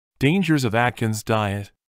Dangers of Atkins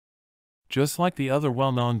diet. Just like the other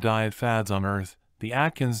well-known diet fads on Earth, the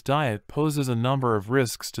Atkins diet poses a number of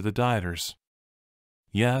risks to the dieters.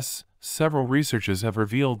 Yes, several researchers have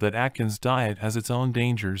revealed that Atkins diet has its own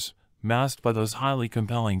dangers, masked by those highly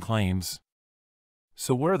compelling claims.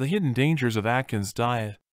 So what are the hidden dangers of Atkins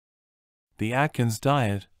diet? The Atkins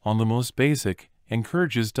diet, on the most basic,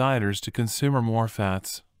 encourages dieters to consume more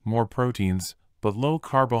fats, more proteins, but low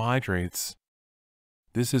carbohydrates.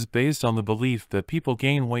 This is based on the belief that people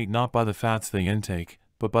gain weight not by the fats they intake,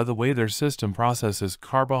 but by the way their system processes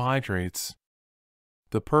carbohydrates.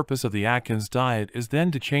 The purpose of the Atkins diet is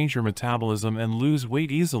then to change your metabolism and lose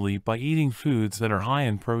weight easily by eating foods that are high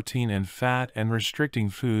in protein and fat and restricting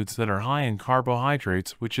foods that are high in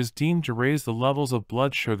carbohydrates, which is deemed to raise the levels of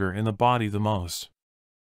blood sugar in the body the most.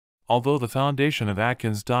 Although the foundation of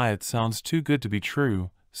Atkins diet sounds too good to be true,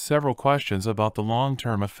 several questions about the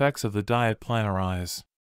long-term effects of the diet plan arise.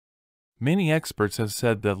 Many experts have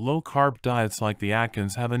said that low-carb diets like the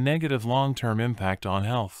Atkins have a negative long-term impact on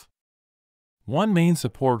health. One main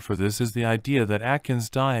support for this is the idea that Atkins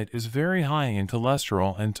diet is very high in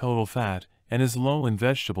cholesterol and total fat, and is low in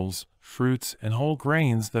vegetables, fruits, and whole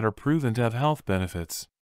grains that are proven to have health benefits.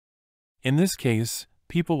 In this case,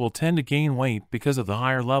 people will tend to gain weight because of the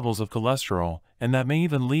higher levels of cholesterol, and that may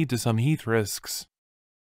even lead to some health risks.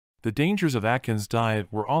 The dangers of Atkins diet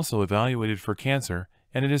were also evaluated for cancer,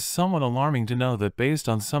 and it is somewhat alarming to know that based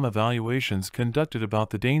on some evaluations conducted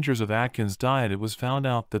about the dangers of Atkins diet, it was found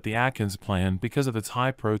out that the Atkins plan, because of its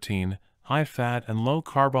high protein, high fat, and low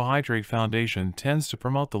carbohydrate foundation, tends to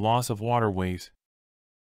promote the loss of water weight.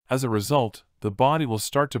 As a result, the body will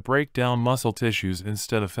start to break down muscle tissues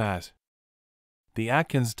instead of fat. The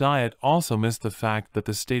Atkins diet also missed the fact that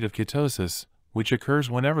the state of ketosis, which occurs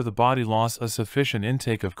whenever the body loses a sufficient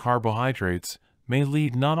intake of carbohydrates, may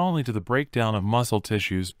lead not only to the breakdown of muscle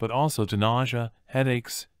tissues but also to nausea,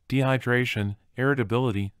 headaches, dehydration,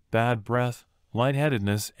 irritability, bad breath,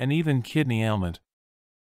 lightheadedness, and even kidney ailment.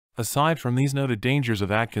 Aside from these noted dangers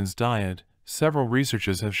of Atkins diet, several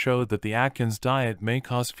researchers have showed that the Atkins diet may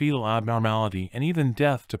cause fetal abnormality and even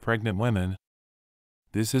death to pregnant women.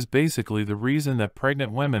 This is basically the reason that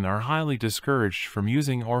pregnant women are highly discouraged from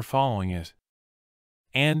using or following it.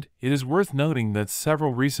 And it is worth noting that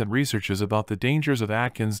several recent researches about the dangers of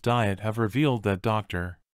Atkins diet have revealed that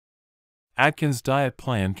Dr. Atkins diet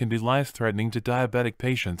plan can be life-threatening to diabetic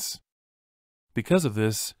patients. Because of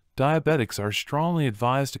this, diabetics are strongly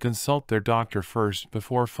advised to consult their doctor first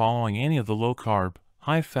before following any of the low-carb,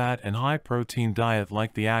 high-fat, and high-protein diet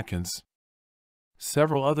like the Atkins.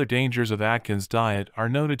 Several other dangers of Atkins diet are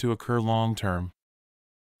noted to occur long-term.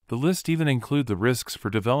 The list even includes the risks for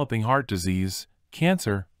developing heart disease,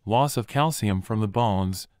 cancer, loss of calcium from the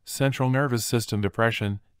bones, central nervous system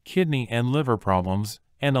depression, kidney and liver problems,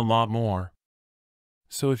 and a lot more.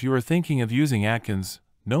 So if you are thinking of using Atkins,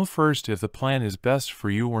 know first if the plan is best for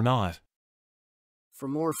you or not. For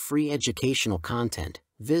more free educational content,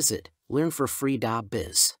 visit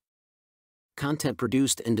learnforfree.biz. Content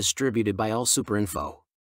produced and distributed by AllSuperInfo.